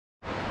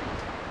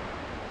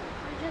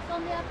just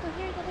only up to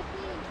here to the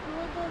beach. We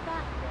will go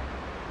back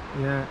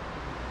there. Yeah.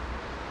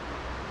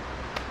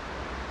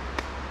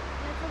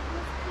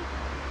 Let's keep.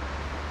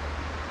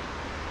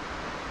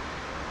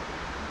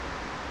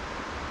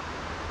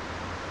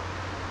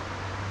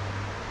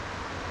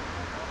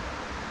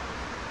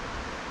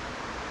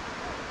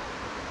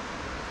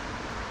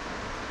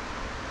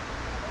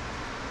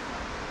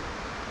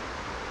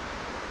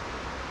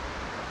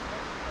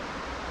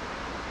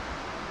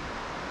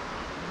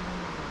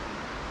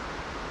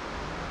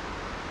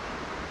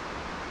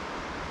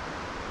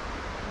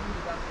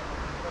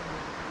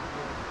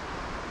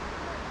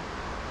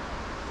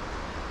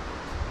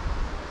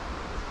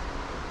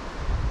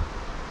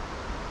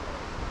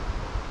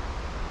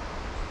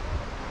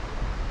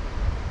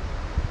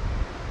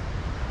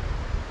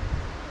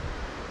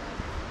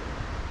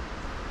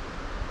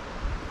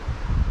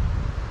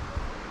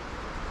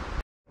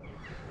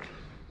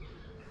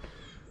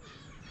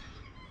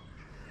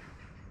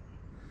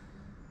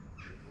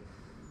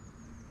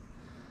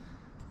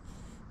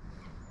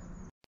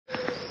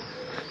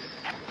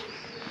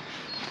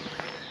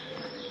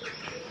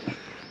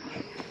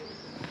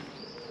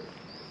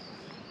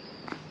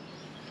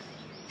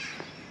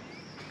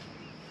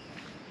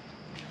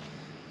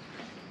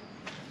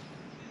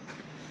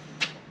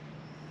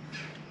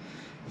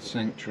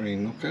 Sanctuary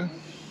knocker.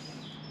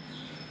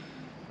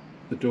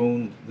 The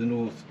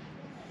north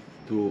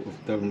door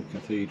of Durham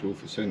Cathedral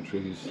for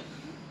centuries.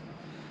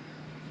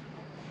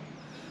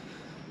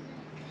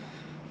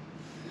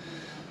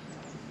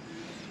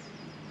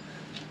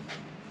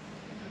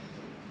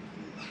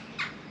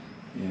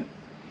 Yeah.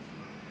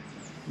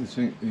 This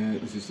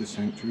is the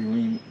sanctuary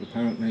room.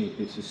 Apparently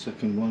it's the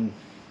second one.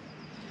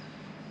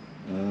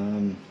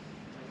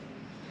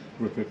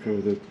 Replica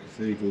of the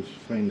cathedral's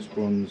famous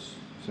bronze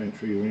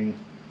sanctuary ring.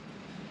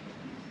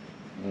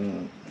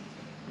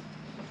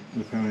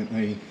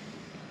 Apparently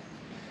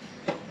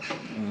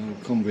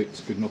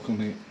convicts could knock on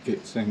it,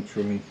 get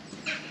sanctuary.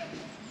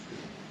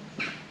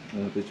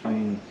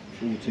 Between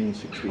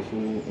 1464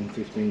 and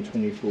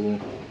 1524,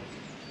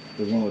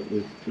 the right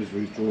was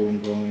withdrawn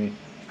by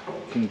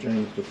King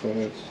James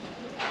I,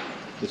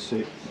 the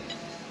VI,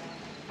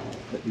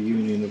 at the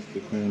Union of the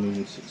Crown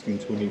in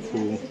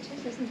 1624.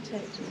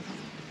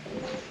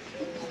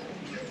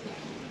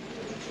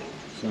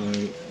 So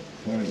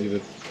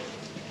apparently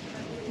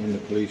when the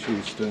police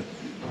used to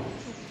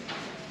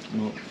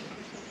knock,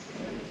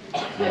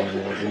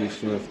 they used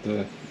to have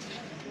to,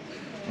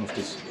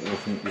 after I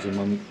think it was a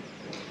month,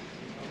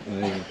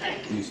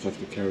 they used to have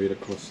to carry it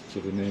across to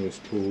the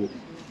nearest port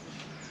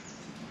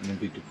and then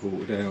be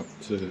deported out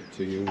to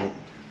Europe.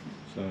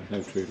 So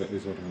how true that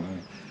is, I don't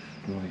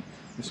know. Right,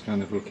 let's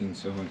kind of look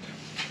inside.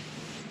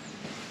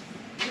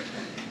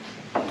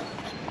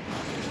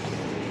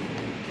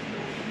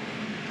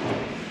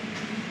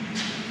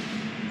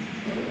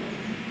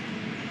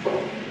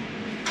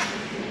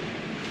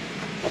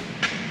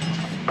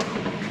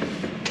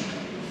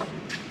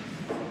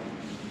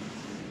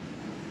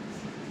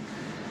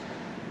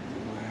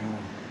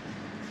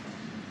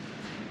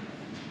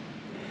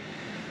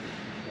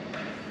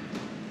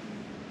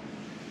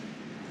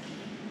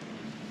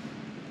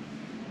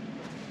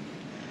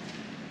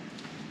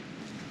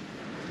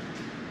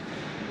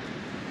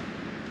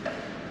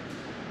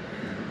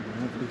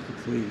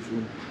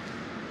 Cathedral.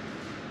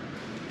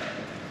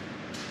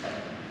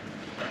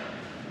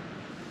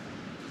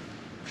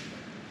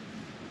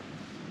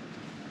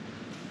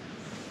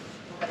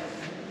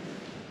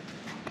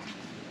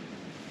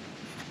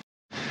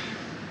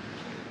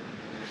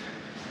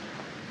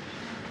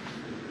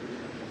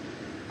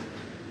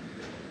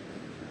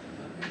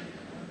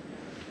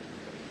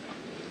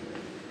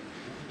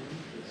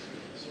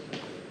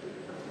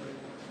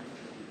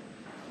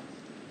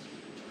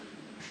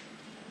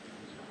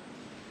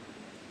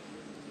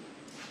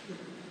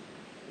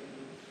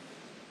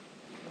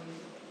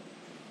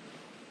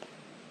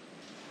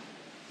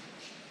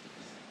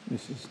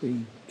 This is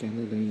the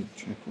Galilee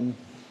Chapel.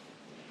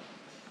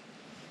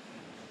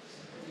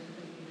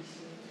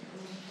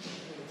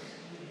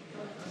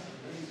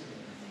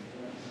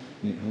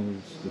 It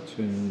holds the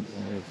tomb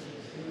of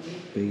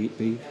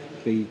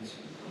beads.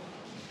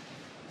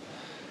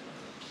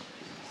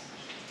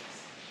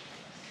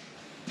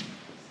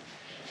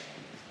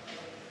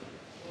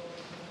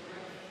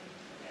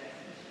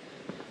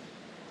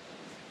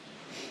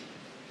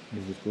 He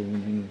was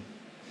born in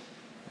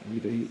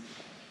AD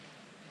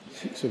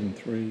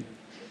 673.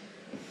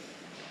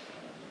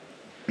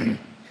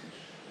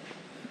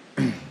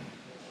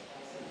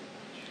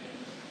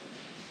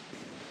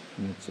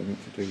 And it's something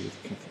to do with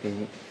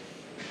Cuthbert.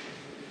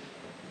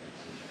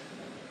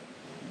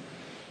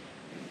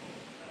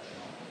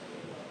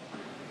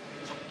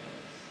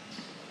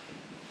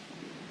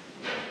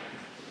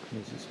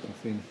 There's his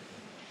coffin.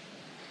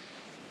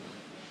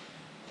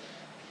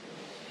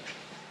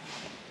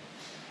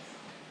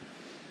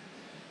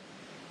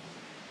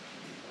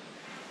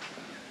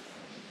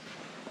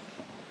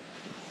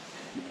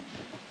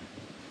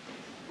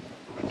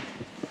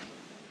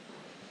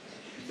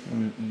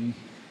 Apparently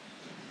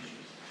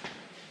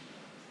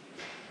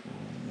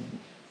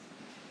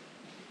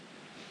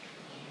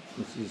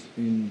This is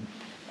in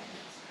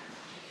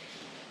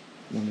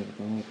one of the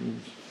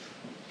Bibles.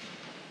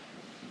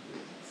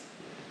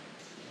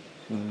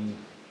 So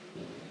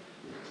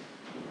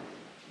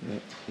yeah,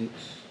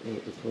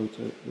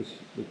 it's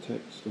the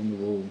text on the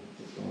wall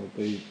that I'll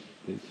be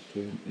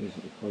between is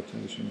a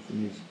quotation from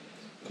his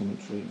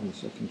commentary on the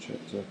second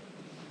chapter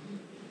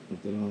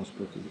of the last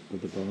book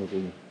of the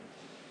Bible,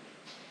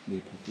 the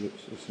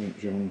Apocalypse of St.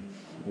 John,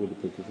 or the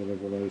book of the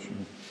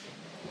Revelation.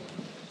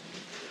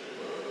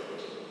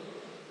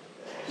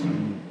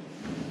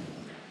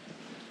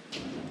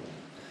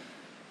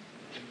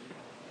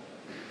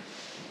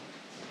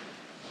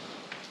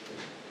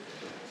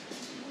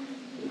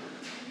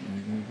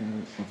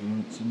 I've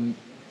learnt something.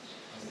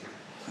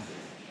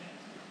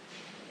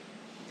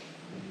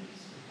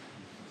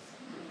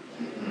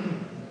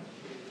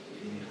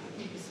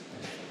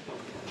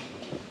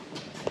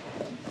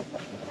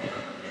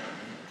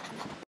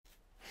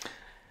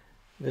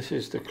 This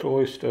is the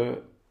cloister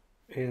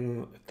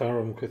in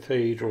Durham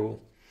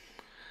Cathedral.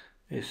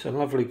 It's a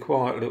lovely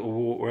quiet little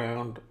walk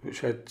round,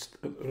 which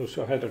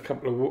also had a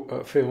couple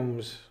of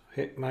films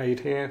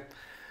made here,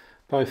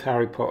 both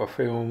Harry Potter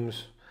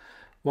films.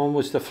 One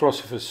was the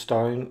Philosopher's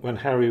Stone, when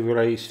Harry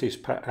released his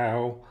pet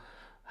owl,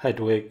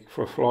 Hedwig,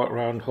 for a flight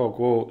around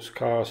Hogwarts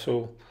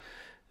Castle,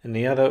 and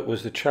the other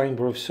was the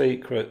Chamber of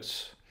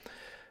Secrets.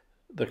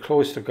 The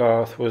Cloister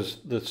Garth was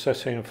the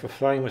setting for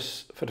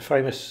the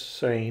famous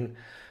scene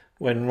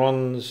when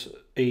Ron's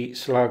eat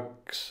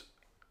slugs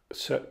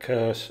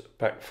curse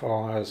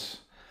backfires.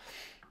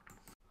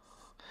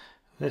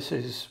 This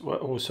is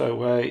also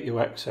where you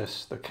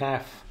access the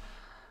cafe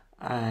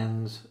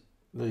and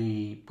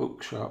the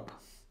bookshop,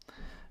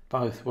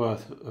 both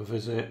worth a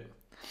visit.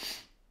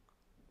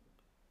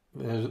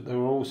 There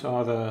were also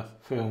other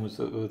films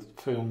that were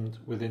filmed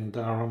within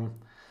Durham.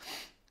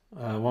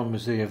 One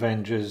was the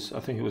Avengers, I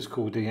think it was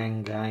called the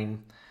Endgame,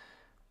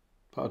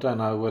 but I don't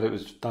know whether it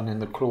was done in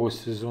the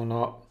cloisters or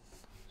not.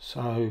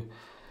 So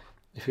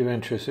if you're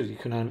interested, you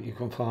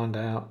can find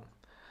out.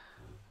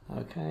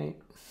 Okay.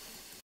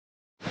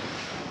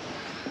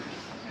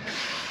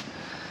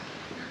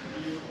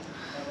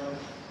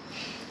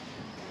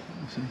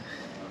 The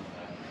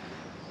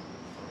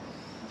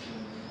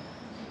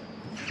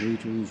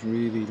cathedral is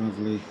really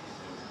lovely.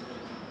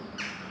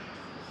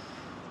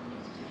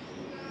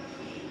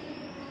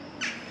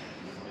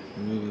 It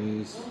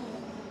really is.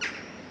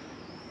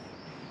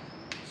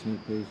 So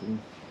beautiful.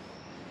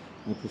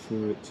 I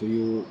prefer it to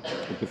York.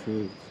 I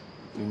prefer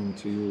down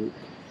to York.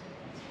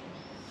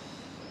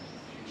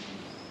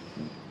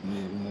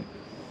 Yeah, right.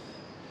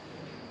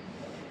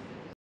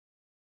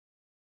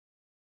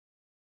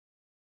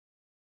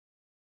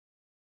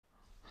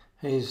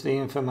 Here's the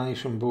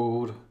information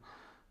board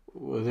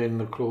within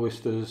the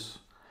cloisters,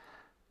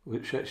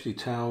 which actually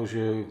tells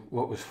you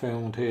what was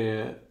filmed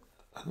here,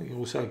 and it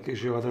also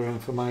gives you other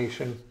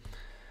information.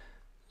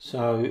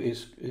 So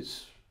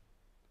it's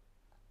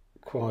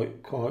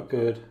quite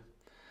good,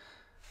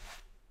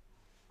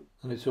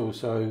 and it's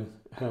also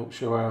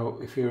helps you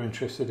out if you're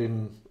interested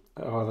in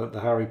either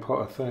the Harry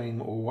Potter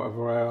theme or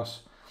whatever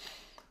else,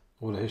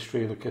 or the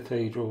history of the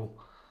cathedral.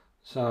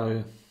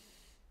 So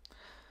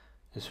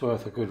it's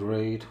worth a good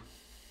read.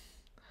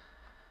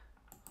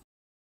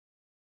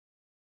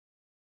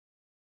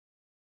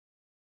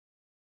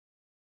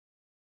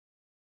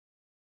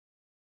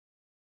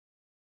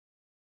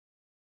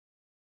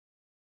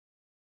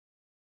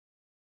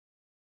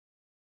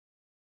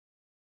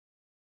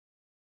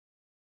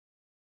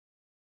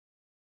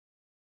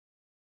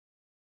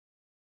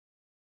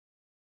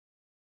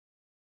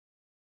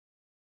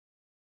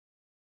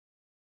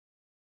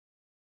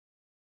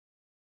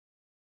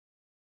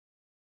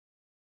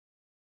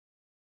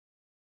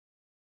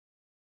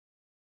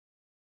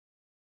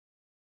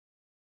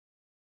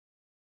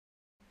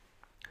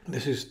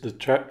 This is the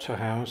chapter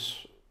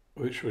house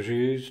which was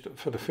used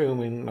for the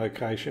filming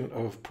location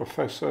of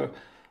Professor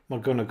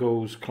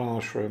McGonagall's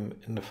classroom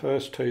in the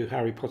first two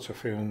Harry Potter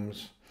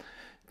films.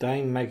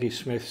 Dame Maggie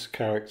Smith's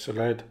character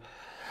led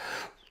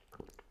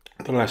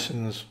the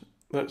lessons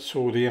that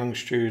saw the young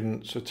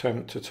students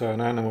attempt to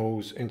turn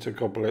animals into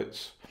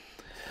goblets.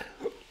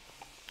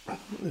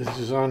 This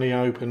is only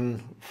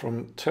open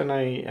from 10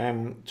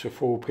 AM to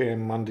 4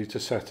 PM Monday to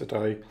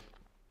Saturday.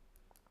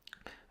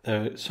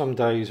 Some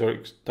dates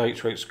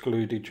are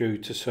excluded due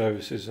to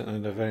services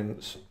and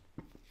events.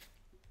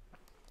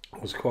 I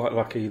was quite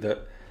lucky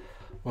that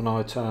when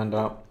I turned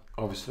up,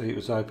 obviously it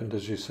was opened,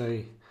 as you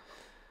see.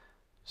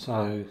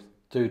 So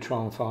do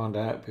try and find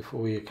out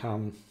before you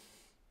come.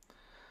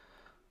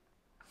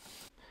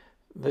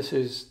 This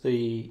is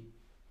the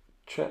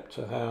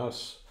chapter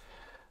house,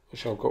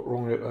 which I got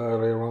wrong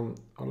earlier on,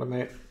 I'll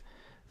admit.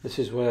 This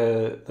is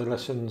where the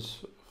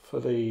lessons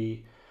for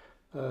the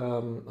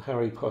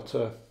Harry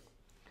Potter,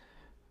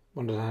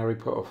 one of the Harry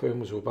Potter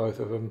films, or both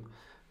of them,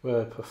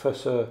 where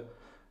Professor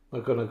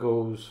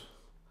McGonagall's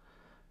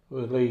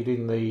were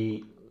leading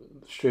the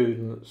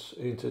students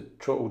into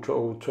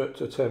trottle to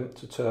attempt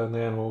to turn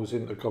the animals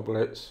into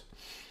goblets.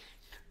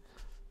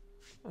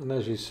 And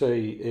as you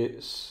see,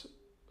 it's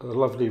a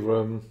lovely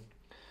room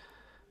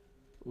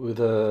with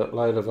a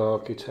load of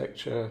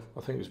architecture.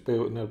 I think it was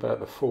built in about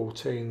the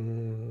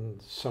 14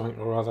 something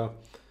or other.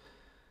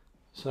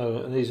 So,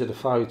 and these are the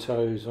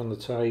photos on the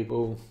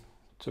table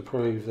to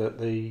prove that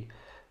the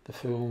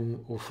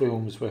film or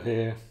films were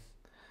here.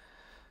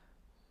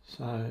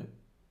 So,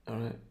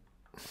 alright.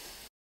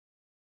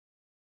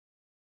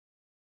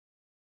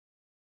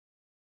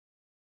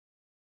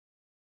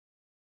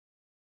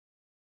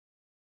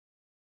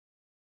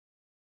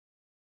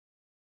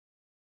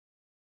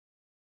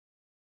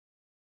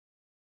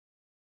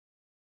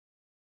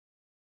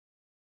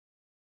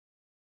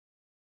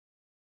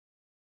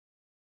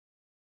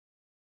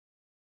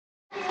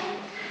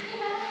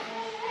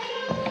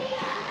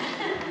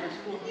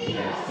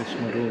 This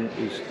model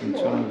is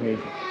entirely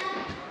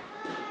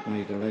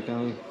made of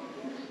Lego,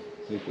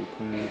 people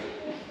pad,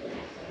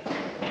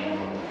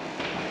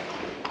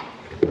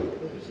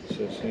 as it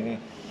says here.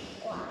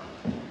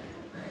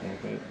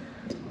 Okay.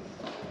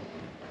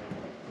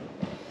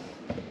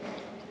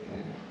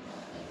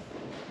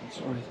 That's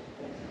right.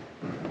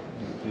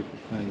 People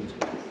paid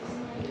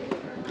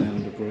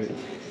 £1 a brick.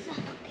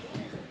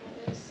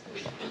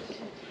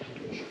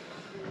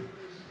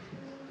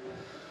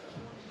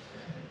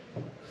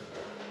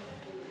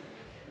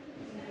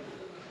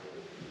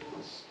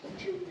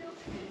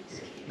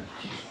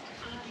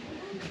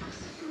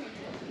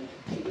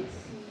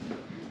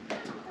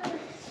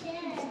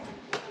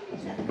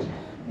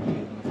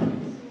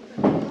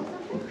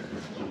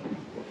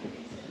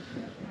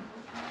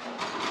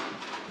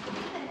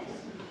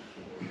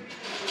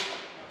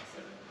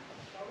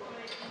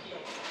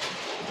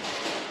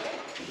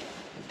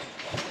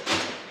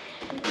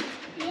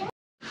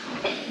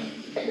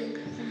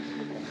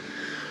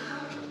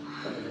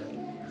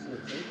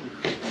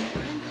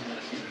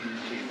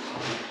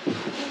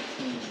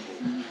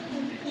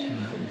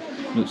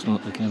 Looks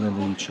like the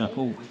Galilee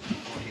Chapel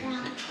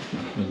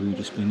where we've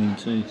just been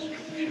into.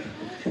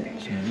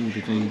 So all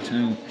the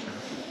detail.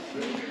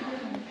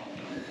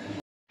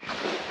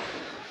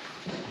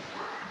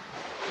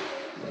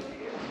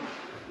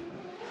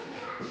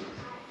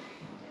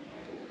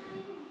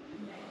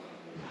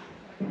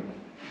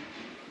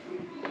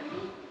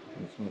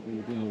 Looks like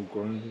all the old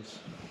graves.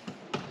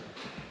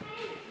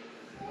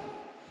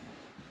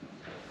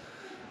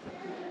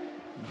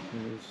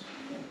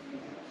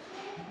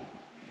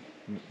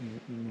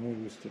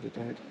 Memorials to the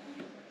dead.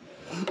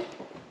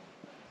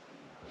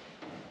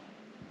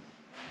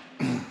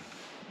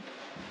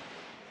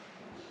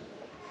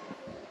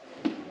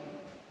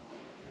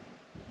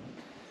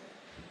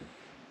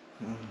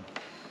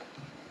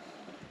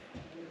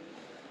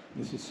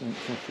 This is St.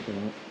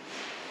 Cuthbert.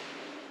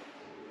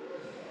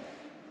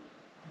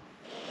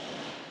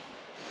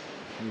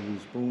 He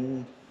was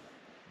born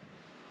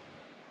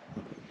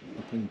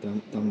up in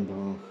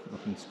Dunbar,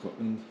 up in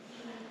Scotland,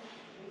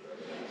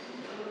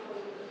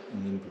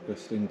 and then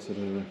progressed into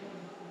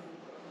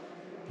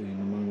being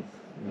a monk,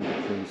 or the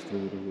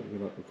priesthood, or what you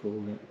like to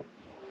call it.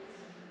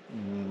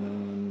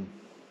 And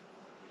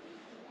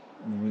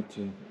he went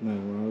to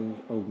Melrose,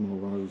 Old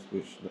Melrose,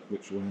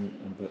 which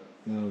went, but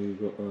now you've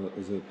got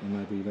there's an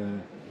abbey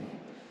there.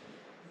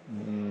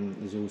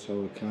 There's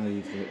also a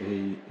cave that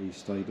he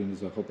stayed in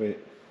as a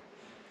hobbit,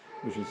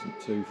 which isn't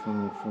too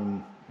far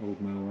from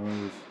Old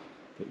Melrose,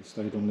 but he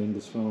stayed on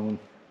Lindisfarne,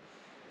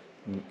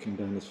 and it came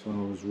down as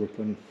far as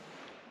Ripon.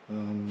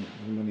 And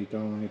when he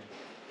died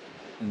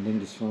in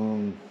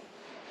Lindisfarne,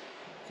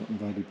 got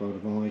invaded by the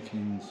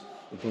Vikings,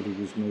 the body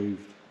was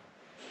moved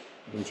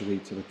originally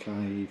to the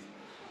cave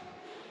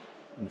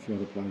and a few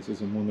other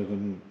places, and one of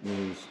them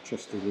was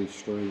Chesterley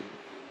Street.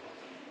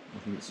 I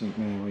think it's St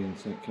Mary and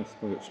St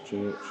Cuthbert's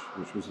Church,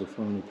 which was the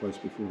final place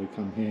before they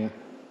come here.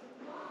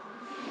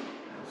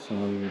 So,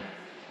 and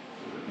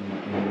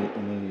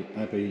the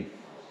abbey,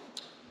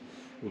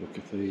 or the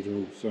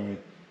cathedral, sorry,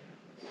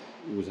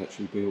 was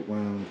actually built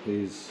round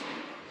his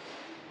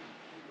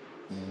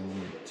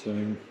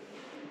tomb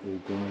or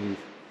grave.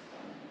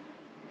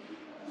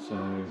 So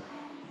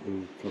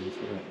we'll come to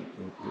that a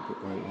little bit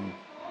later.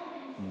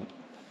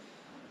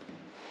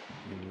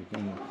 Here we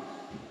go.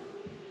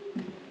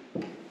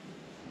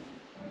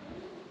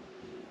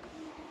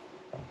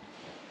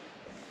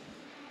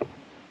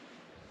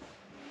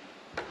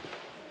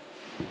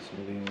 Some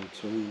of the old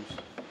tools.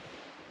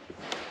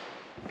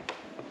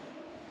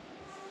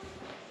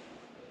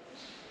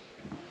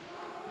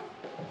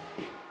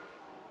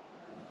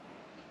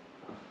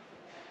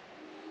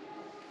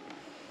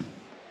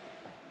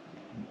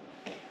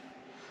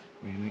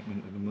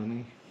 Reenactment of the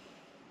money.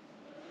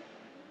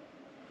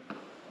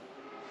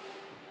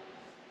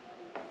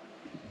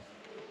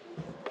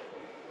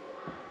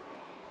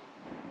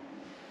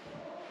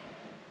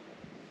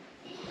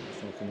 It's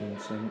like an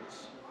incense.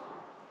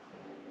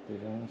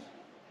 Big ass.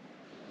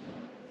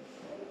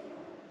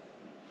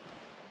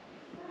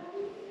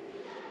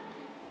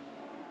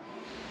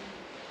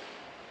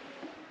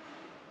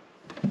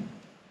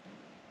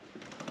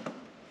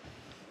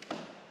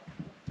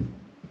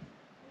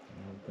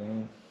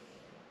 Bell.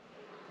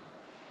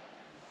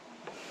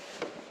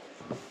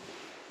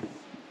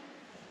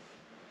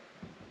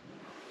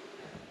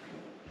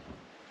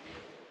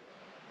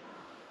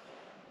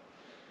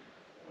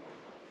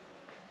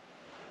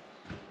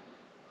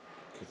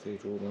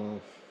 cathedral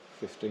life,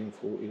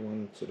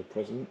 1541 to the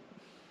present.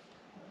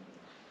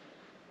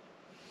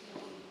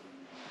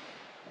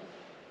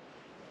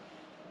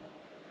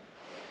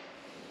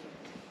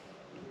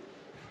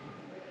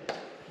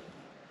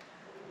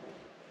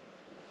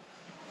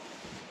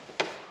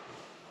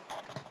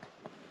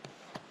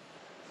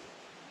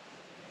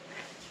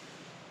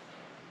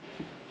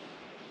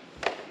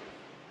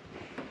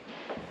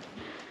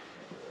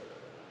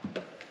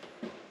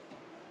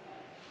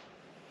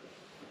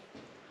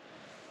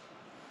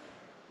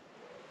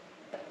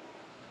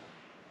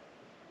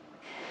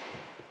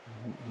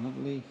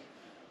 Lovely.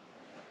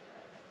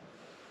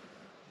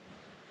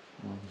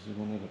 Well, this is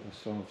one of the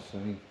best I've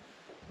seen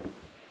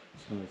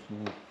so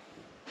far.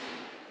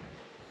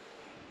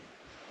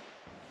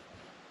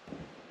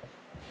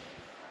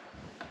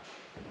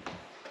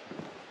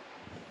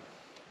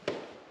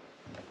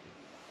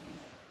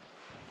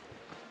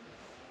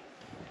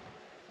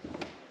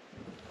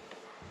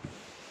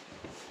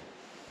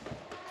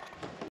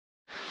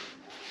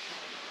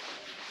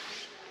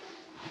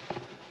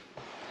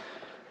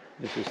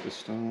 This is the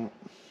start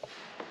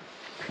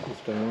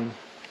of Durham.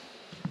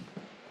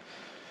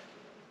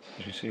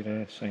 As you see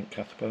there, St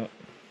Cuthbert,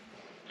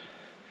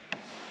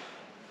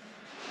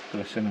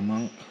 blessing a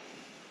monk.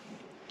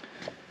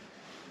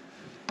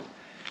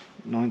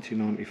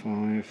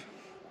 1995,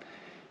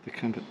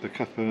 the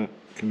Cuthbert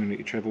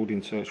community travelled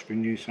in search for a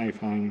new safe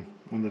home.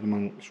 One of the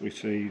monks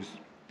receives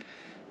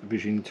a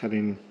vision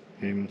telling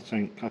him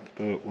St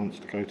Cuthbert wants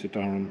to go to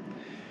Durham,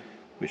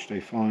 which they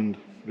find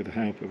with the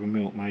help of a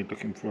milkmaid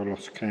looking for a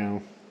lost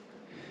cow.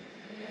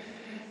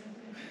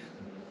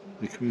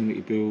 The community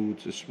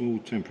builds a small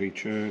temporary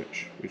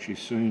church, which is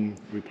soon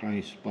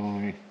replaced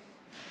by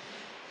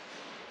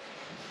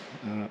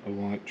a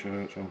white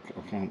church.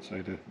 I can't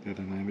say the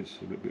other name, it's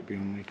a little bit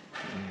beyond me.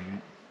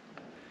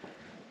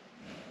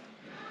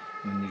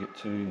 Then you get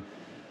to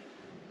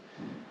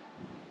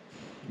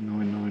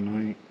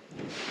 998,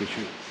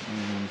 Bishop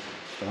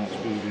starts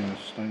building a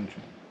stone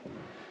church.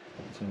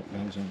 So it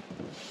goes on.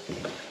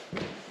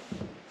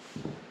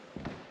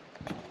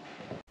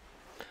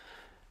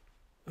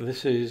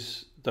 This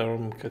is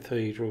Durham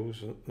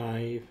Cathedral's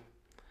nave,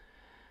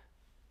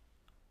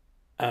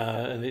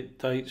 and it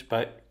dates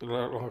back,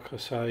 like I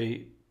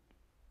say,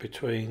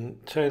 between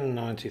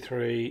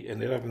 1093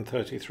 and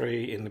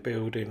 1133 in the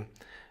building,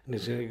 and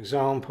is an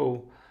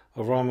example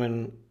of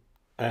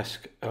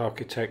Roman-esque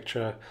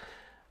architecture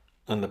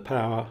and the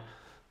power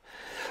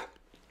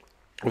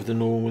of the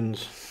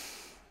Normans.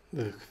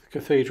 The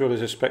cathedral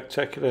is a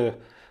spectacular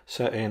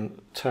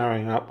setting,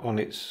 towering up on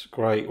its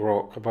great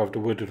rock above the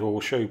wooded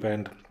horseshoe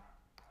bend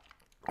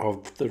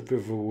of the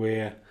River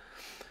Wear.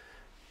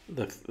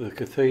 The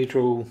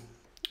cathedral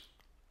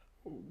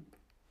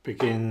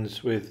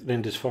begins with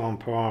Lindisfarne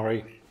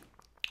Priory,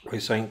 where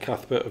St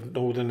Cuthbert of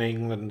Northern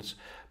England's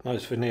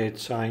most veneered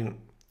saint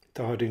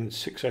died in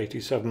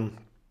 687.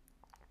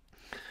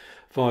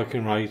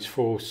 Viking raids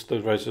forced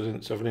the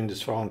residents of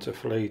Lindisfarne to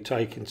flee,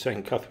 taking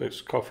St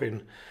Cuthbert's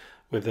coffin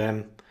with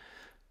them,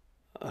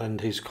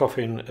 and his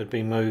coffin had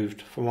been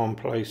moved from one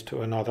place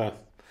to another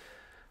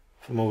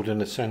for more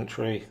than a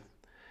century.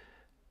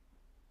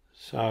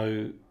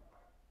 So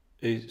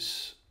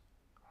it's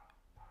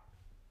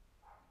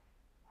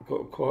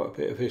got quite a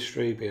bit of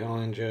history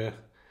behind it,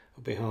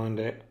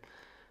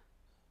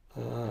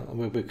 and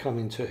we'll be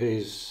coming to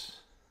his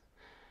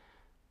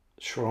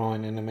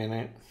shrine in a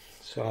minute,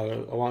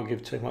 so I won't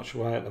give too much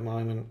away at the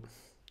moment.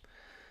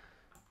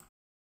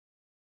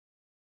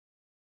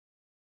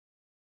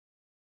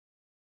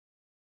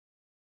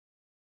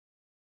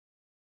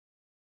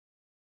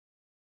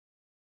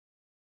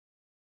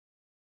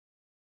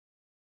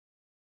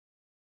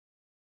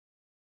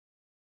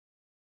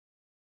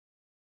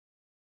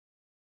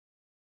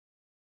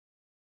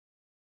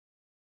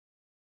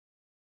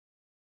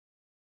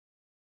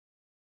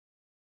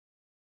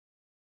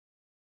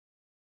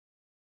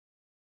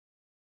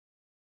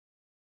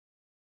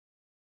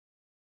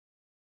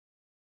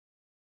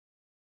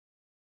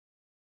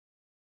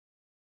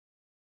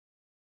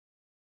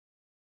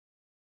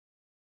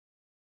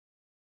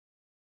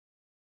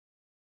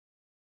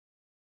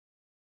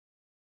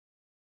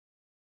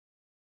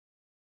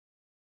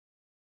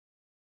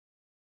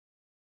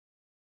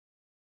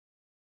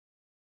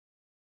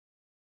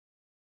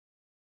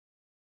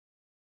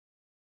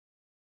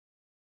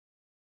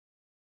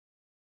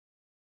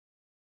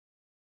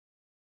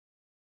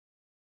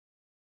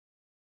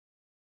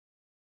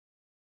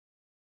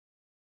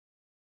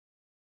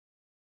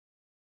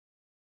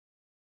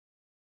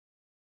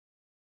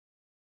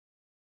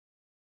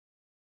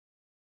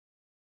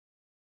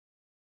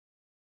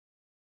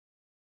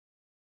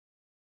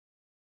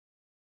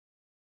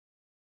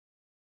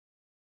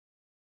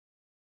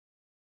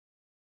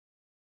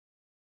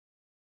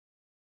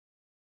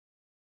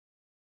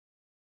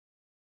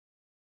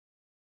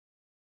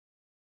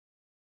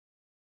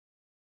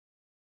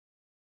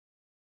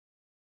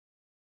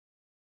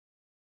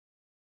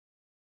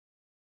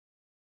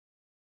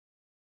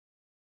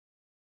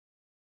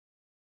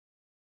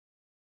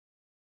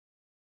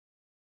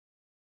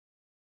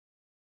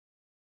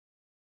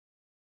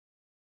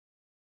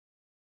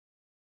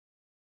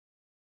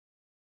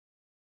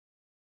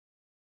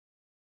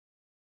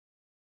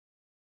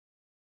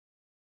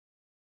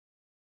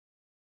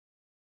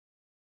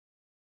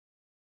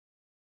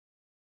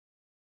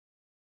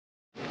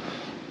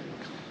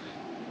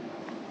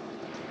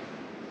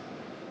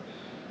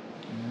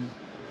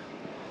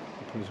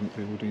 present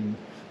building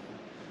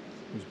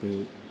was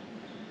built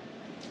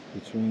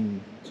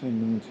between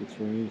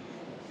 1093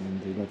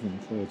 and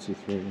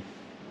 1133,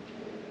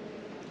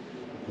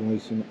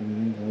 replacing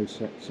an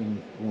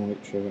Anglo-Saxon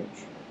White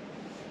Church.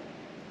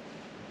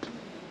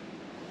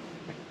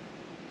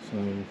 So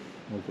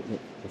I'll get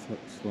the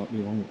facts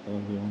slightly wrong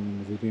early on in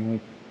the video.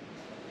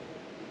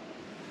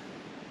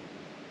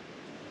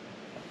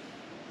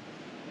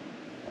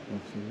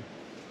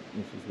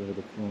 This is where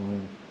the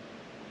choir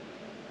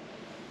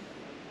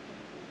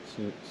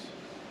sits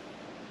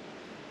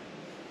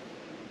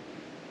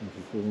and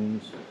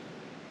performs.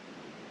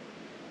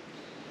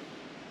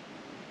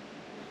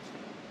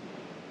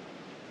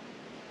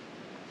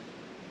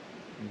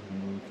 And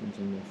workings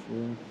on the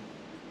floor.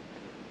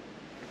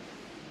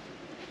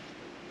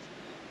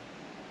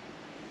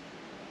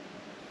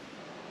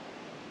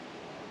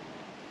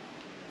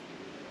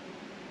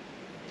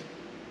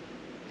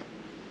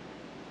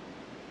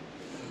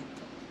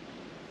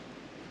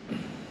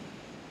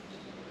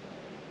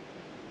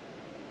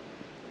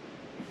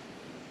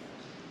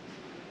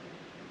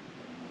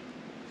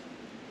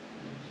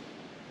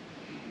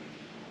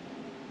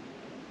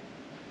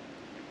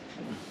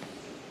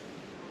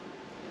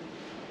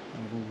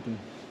 All the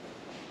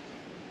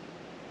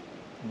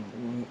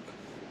artwork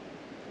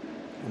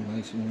and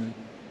masonry.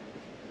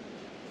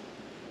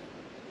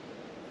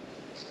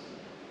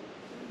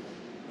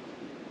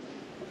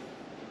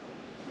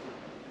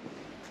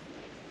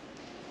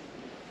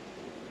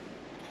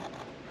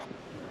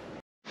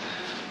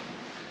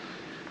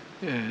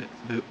 Yeah,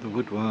 the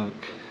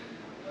woodwork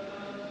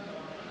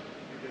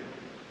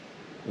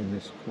in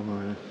this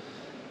choir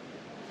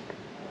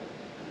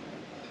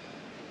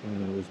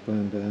was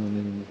burned down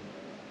in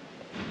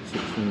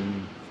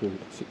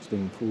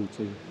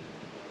 1640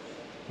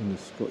 when the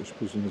Scottish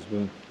prisoners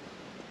were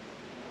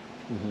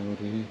held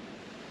here.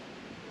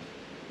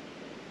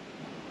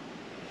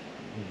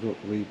 It got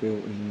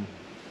rebuilt in,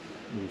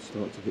 will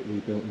start to get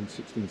rebuilt in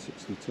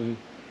 1662.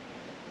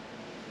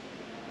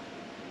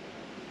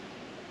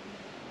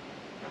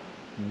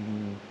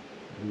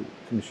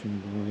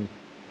 Commissioned by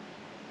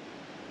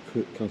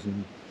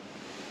cousin.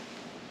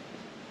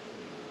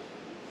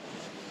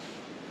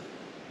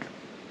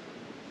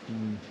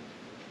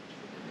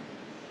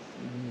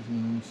 That was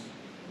nice.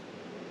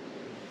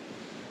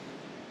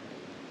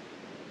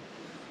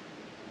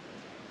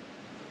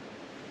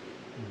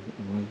 I've got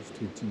the rose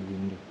tint in the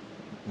window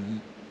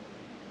there.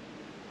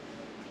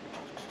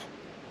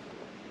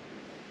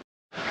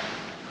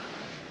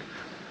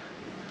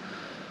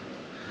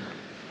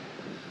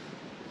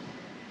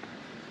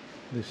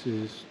 This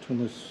is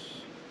Thomas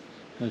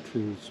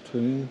Hadfield's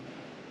tomb.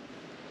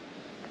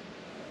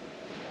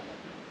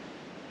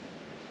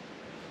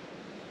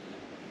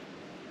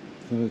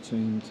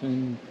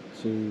 (1310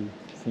 to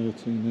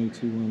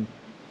 1381).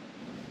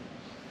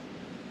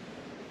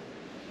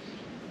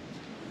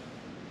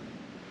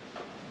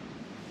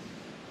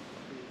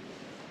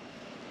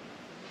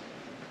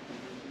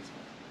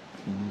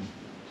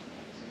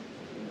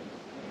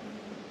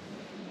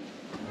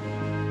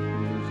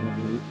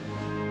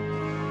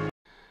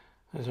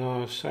 As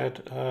I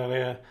said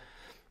earlier,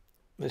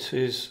 this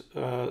is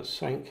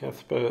St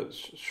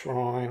Cuthbert's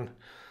shrine,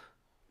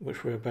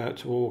 which we're about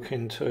to walk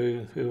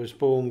into, who was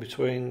born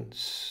between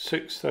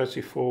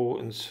 634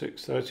 and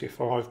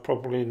 635,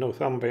 probably in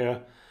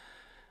Northumbria,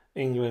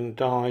 England.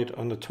 Died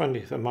on the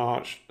 20th of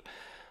March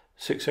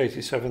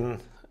 687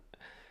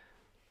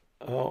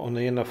 on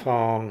the inner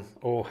farm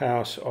or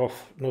house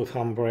off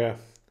Northumbria.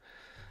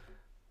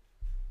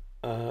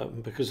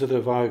 Because of the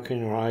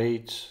Viking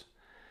raids,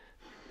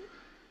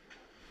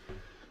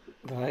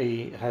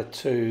 they had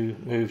to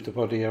move the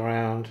body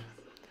around,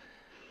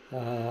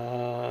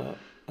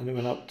 and it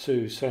went up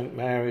to St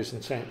Mary's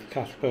and St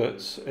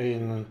Cuthbert's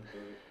in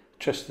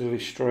Chesterley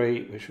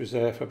Street, which was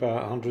there for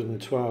about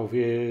 112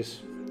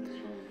 years.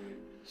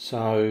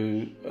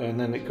 So, and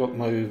then it got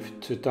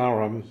moved to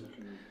Durham,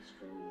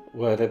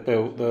 where they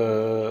built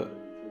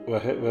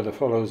where the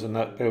followers and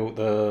that built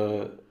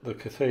the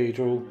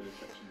cathedral.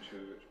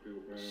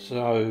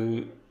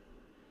 So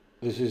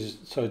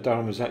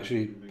Durham was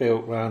actually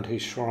built round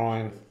his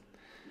shrine,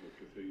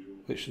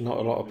 which not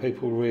a lot of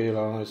people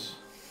realise.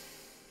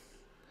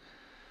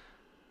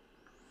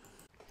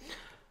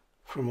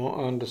 From what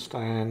I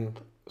understand,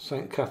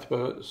 St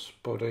Cuthbert's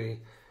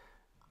body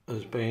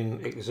has been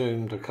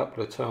exhumed a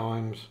couple of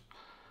times,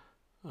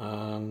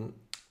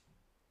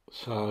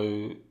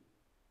 so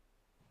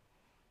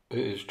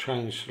it has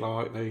changed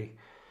slightly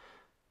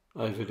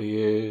over the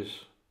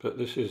years, but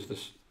this is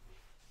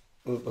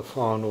the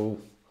final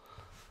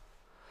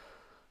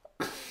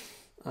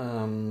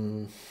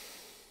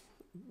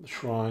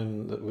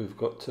shrine that we've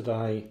got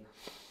today,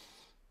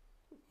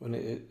 and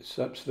it's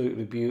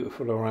absolutely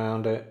beautiful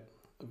around it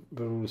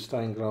with all the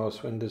stained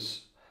glass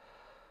windows.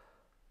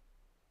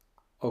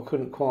 I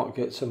couldn't quite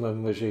get some of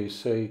them, as you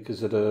see,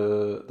 because of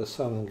the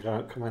sun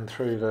coming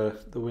through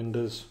the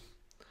windows,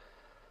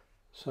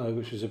 so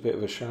which is a bit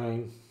of a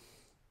shame.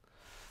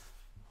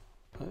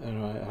 But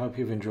anyway, I hope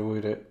you've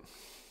enjoyed it.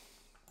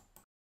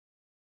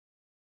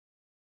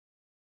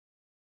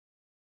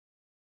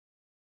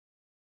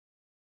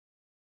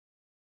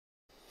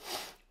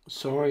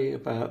 sorry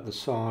about the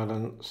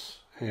silence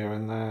here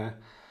and there,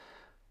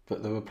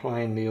 but they were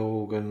playing the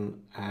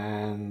organ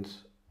and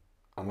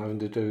I'm having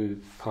to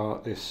do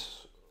part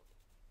this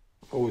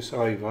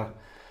voiceover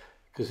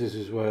because this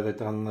is where they've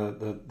done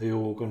the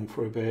organ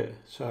for a bit,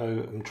 so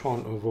I'm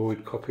trying to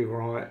avoid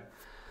copyright.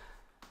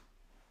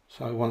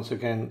 So once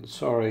again,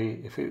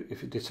 sorry if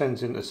it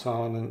descends into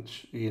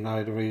silence, you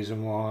know the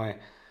reason why.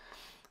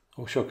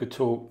 I wish I could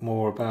talk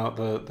more about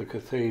the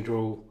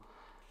cathedral,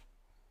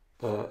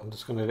 but I'm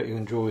just going to let you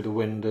enjoy the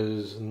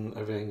windows and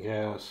everything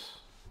else.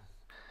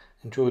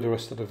 Enjoy the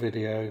rest of the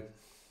video.